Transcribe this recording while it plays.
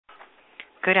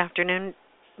Good afternoon,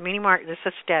 mini-mart. This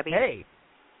is Debbie. Hey,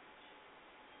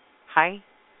 Hi.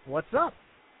 what's up?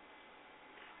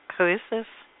 Who is this?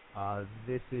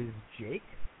 This is Jake.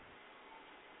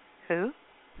 Who?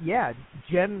 Yeah,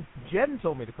 Jen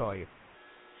told me to call you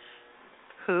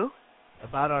Who?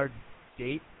 about our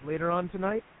date later on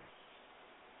tonight.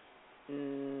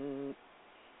 Mm,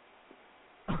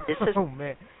 this is. Oh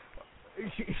man,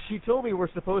 she told me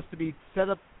we're supposed to be set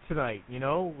up tonight.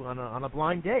 On a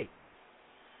blind date.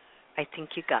 I think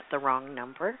you got the wrong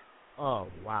number. Oh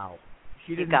wow,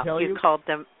 she didn't You tell you. You called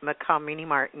the Macau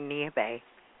Mini-Mart in Nia Bay.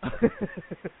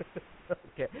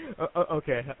 Okay,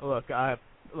 okay. Look,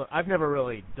 I've never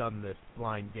really done this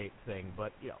blind date thing,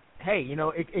 but hey,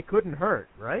 it couldn't hurt,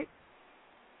 right?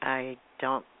 I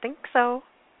don't think so.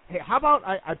 Hey, how about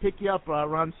I pick you up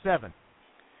around 7?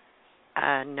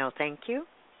 No, thank you.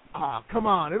 Ah, come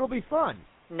on, it'll be fun.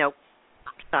 Nope.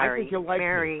 I Sorry. think you'll like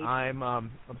Married. me. I'm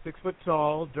 6 foot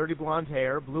tall, dirty blonde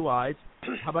hair, blue eyes.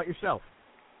 How about yourself?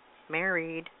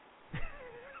 Married.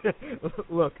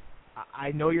 Look,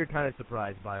 I know you're kind of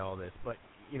surprised by all this, but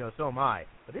so am I.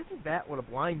 But isn't that what a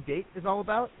blind date is all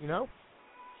about? No.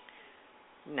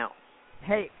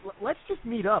 Hey, let's just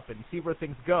meet up and see where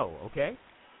things go, okay?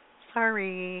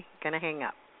 Sorry. Gonna hang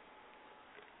up.